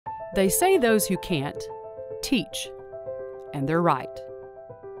They say those who can't teach, and they're right.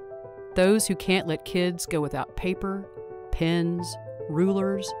 Those who can't let kids go without paper, pens,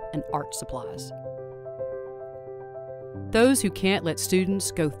 rulers, and art supplies. Those who can't let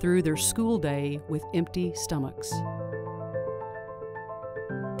students go through their school day with empty stomachs.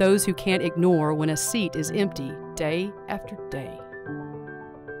 Those who can't ignore when a seat is empty day after day.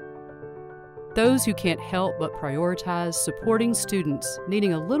 Those who can't help but prioritize supporting students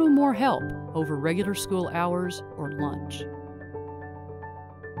needing a little more help over regular school hours or lunch.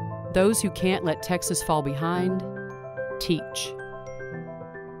 Those who can't let Texas fall behind, teach.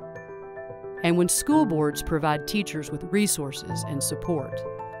 And when school boards provide teachers with resources and support,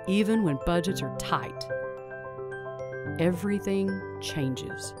 even when budgets are tight, everything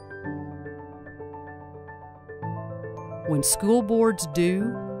changes. When school boards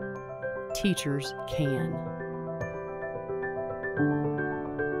do, teachers can.